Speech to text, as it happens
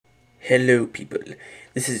Hello people,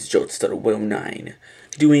 this is Jotestar109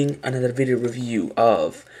 doing another video review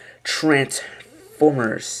of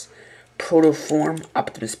Transformers Protoform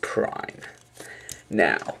Optimus Prime.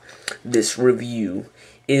 Now, this review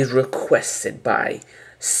is requested by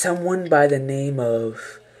someone by the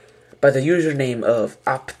username of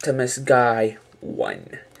Optimus Guy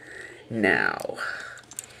 1. Now,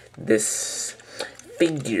 this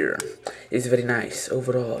figure is very nice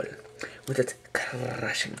overall, with it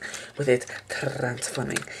crashing, with it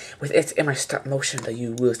transforming, with it in my stop motion that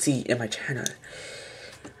you will see in my channel.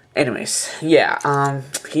 Anyways, yeah,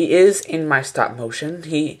 he is in my stop motion.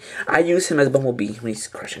 I use him as Bumblebee when he's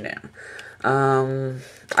crashing down.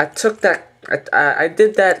 I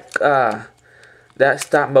did that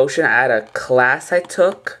stop motion at a class I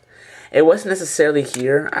took. It wasn't necessarily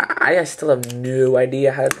here. I still have no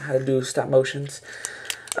idea how to do stop motions.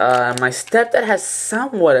 My stepdad has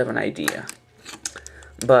somewhat of an idea,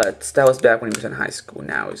 but that was back when he was in high school.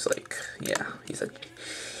 Now he's like, yeah, he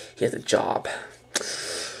has a job,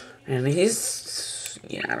 and he's,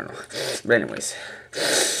 yeah, I don't know. But anyways,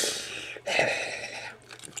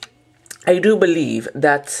 I do believe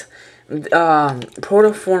that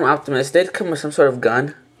Protoform Optimus did come with some sort of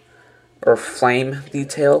gun or flame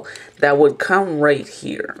detail that would come right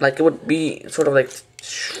here. Like, it would be sort of like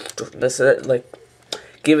this, like,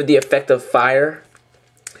 give it the effect of fire.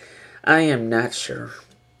 I am not sure.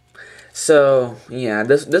 So, yeah,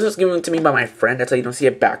 this was given to me by my friend. That's why you don't see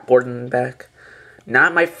a backboard in the back.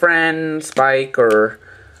 Not my friend Spike or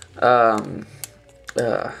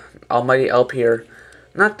Almighty Elp here.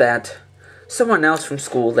 Not that. Someone else from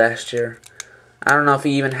school last year. I don't know if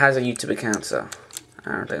he even has a YouTube account, so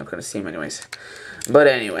I don't think I'm gonna see him anyways. But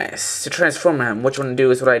anyways, to transform him, what you want to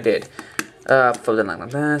do is what I did. Fold down like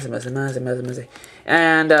that,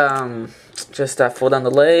 and just fold down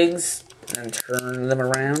the legs and turn them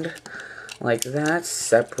around like that.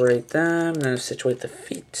 Separate them, and then situate the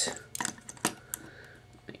feet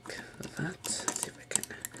like that.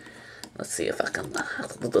 Let's see if I can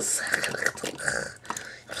do this.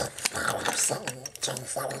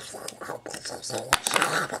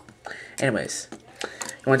 Anyways,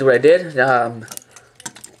 you want to do what I did?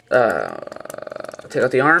 Take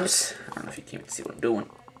out the arms. I don't know if you can see what I'm doing.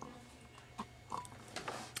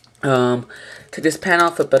 Take this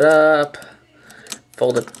panel, flip it up,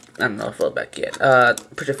 fold it. I don't know, fold it back yet.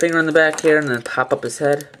 Put your finger in the back here, and then pop up his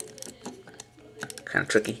head. Kind of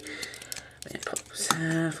tricky. And pop up his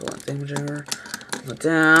head, fold the imager, pull it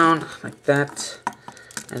down like that,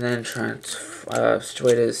 and then try and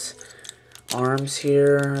situate his arms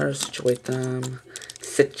here. Situate them.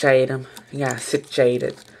 Situate them. Yeah, situate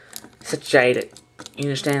it. Situate it. You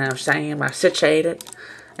understand what I'm saying by situate it?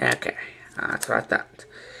 Okay, that's what I thought.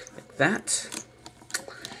 Like that.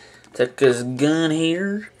 Take his gun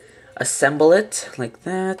here. Assemble it like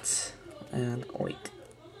that. And wait.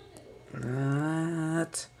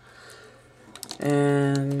 That.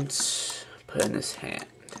 And put in his hand.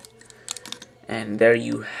 And there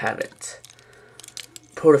you have it.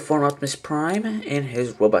 Protoform Optimus Prime in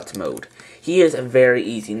his robot mode. He is very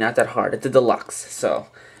easy, not that hard. It's a Deluxe, so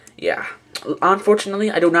yeah. Unfortunately,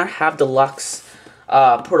 I do not have Deluxe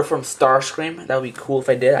Protoform Starscream. That would be cool if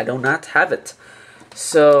I did. I do not have it.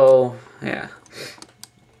 So, yeah.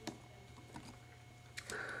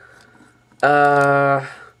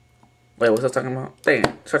 Wait, what was I talking about?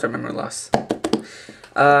 Dang, short-term memory loss.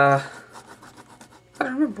 I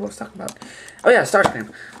don't remember what I was talking about. Oh yeah,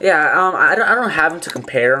 Starscream. Yeah, I don't have him to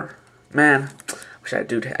compare. Man, wish I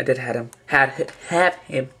did have him. Have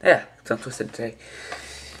him. Yeah, I'm twisted today.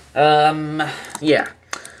 Yeah.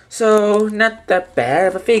 So, not that bad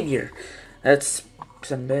of a figure. Let's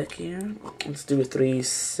put him back here. Let's do a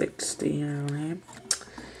 360 on him.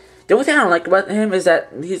 The only thing I don't like about him is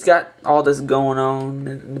that he's got all this going on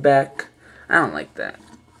in the back. I don't like that.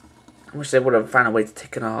 I wish they would have found a way to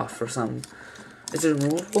take it off or something. Is it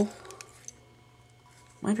removable?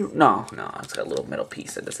 Maybe. No, it's got a little metal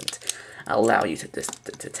piece that doesn't allow you to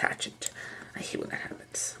detach it. I hate when that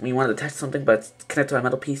happens. When you want to attach something, but it's connected to a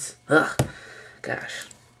metal piece. Ugh. Gosh.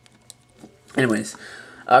 Anyways.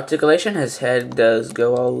 Articulation. His head does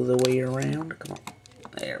go all the way around. Come on.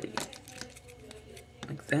 There we go.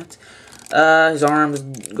 Like that. His arms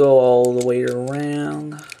go all the way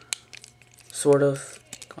around. Sort of.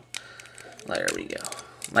 Come on. There we go.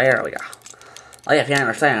 There we go. Oh, yeah, if you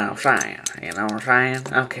understand what I'm saying. You know what I'm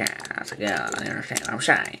saying? Okay. That's good. You understand what I'm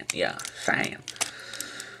saying? Yeah, saying.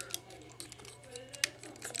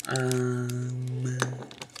 What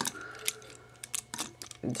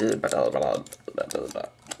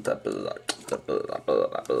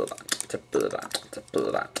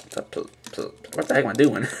the heck am I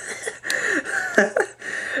doing?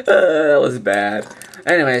 That was bad.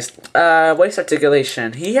 Anyways, waist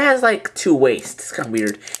articulation. He has like 2 waists. It's kind of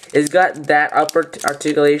weird. He's got that upper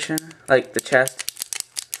articulation, like the chest.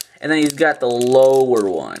 And then he's got the lower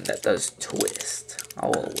one that does twist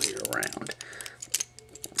all the way around.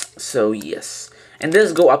 So, yes. And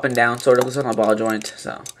this go up and down, sort of. It's on a ball joint.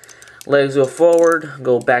 So, legs go forward,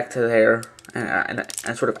 go back to there, and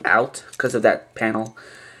sort of out because of that panel.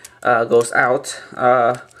 Goes out.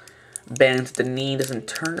 Bends the knee, doesn't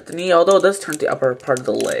turn at the knee, although it does turn the upper part of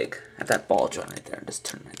the leg at that ball joint right there. Just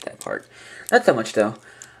turn at that part. Not that much though.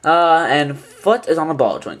 And foot is on the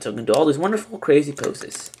ball joint, so we can do all these wonderful, crazy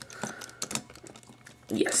poses.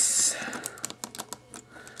 Yes.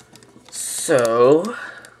 So,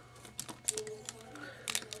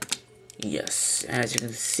 yes, as you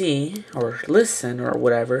can see, or listen, or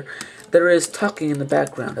whatever, there is talking in the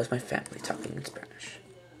background. That's my family talking in Spanish.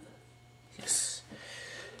 Yes.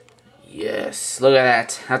 Yes, look at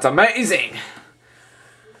that. That's amazing.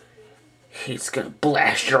 He's gonna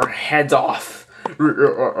blast your heads off.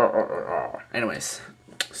 Anyways,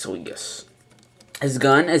 so yes. His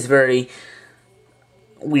gun is very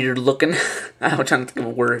weird looking. I'm trying to think of a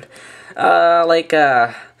word. I don't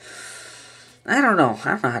know. I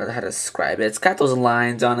don't know how to describe it. It's got those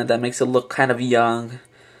lines on it that makes it look kind of young.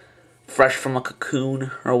 Fresh from a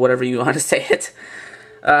cocoon, or whatever you want to say it.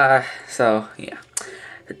 So, yeah.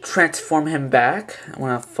 To transform him back, I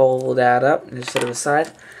want to fold that up and just set it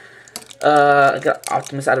aside. I got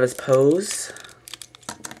Optimus out of his pose.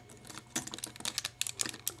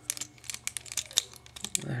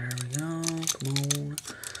 There we go.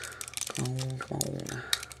 Come on.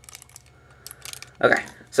 Okay,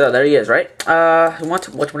 so there he is, right? What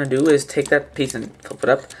you want to do is take that piece and flip it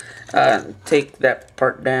up. Take that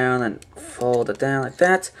part down and fold it down like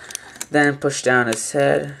that. Then push down his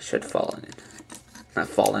head. Should fall in. Not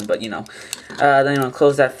fall in, but you know. Then you want to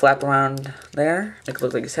close that flap around there. Make it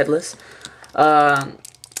look like he's headless. Wait,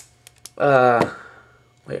 I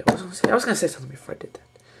was gonna say something before I did that.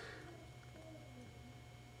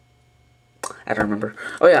 I don't remember.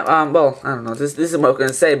 Oh yeah, well, I don't know. This is what I'm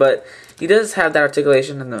gonna say, but he does have that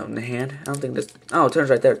articulation in the hand. I don't think this. Oh, it turns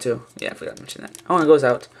right there too. Yeah, I forgot to mention that. Oh, and it goes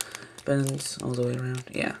out, bends all the way around.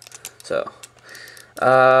 Yeah. So,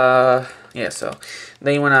 yeah. So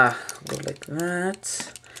then you wanna go like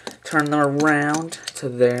that. Turn them around to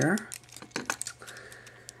there,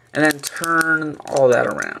 and then turn all that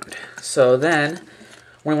around. So then,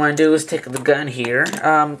 what we want to do is take the gun here.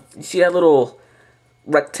 You see that little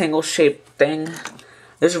rectangle-shaped thing?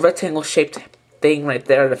 There's a rectangle-shaped thing right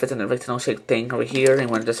there that fits in the rectangle-shaped thing over here. And you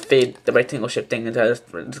want to just fade the rectangle-shaped thing into this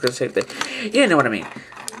rectangle-shaped thing. You know what I mean.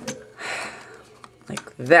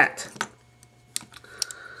 Like that.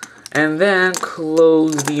 And then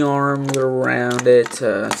close the arms around it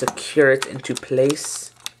to secure it into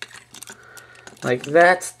place. Like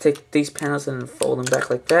that. Take these panels and fold them back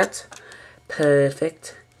like that.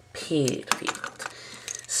 Perfect. Perfect.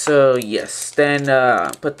 So, yes. Then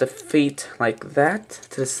put the feet like that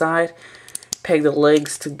to the side. Peg the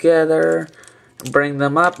legs together. Bring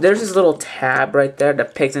them up. There's this little tab right there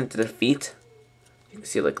that pegs into the feet. You can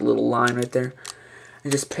see like a little line right there.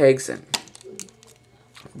 It just pegs in.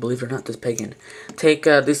 Believe it or not, this pegging. Take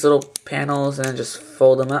these little panels and just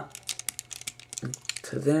fold them up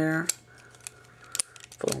to there.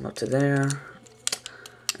 Fold them up to there.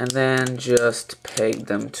 And then just peg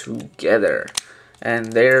them together.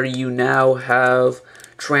 And there you now have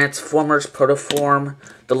Transformers Protoform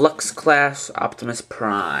Deluxe Class Optimus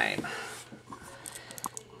Prime.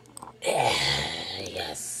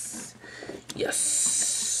 Yes.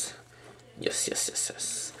 Yes. Yes, yes, yes,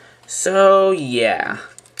 yes. So, yeah.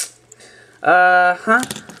 Now,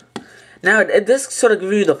 it does sort of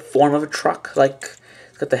give you the form of a truck. Like,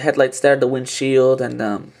 it's got the headlights there, the windshield, and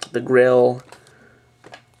the grill.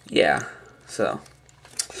 Yeah, so.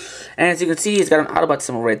 And as you can see, he's got an Autobot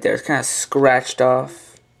symbol right there. It's kind of scratched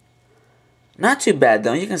off. Not too bad,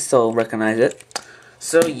 though. You can still recognize it.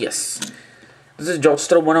 So, yes. This is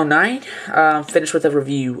Joltster109. Finished with a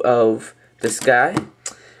review of this guy.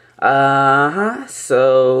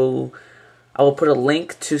 So, I will put a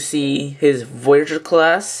link to see his Voyager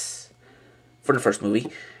class from the first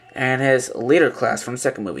movie. And his later class from the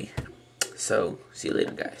second movie. So, see you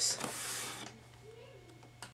later, guys.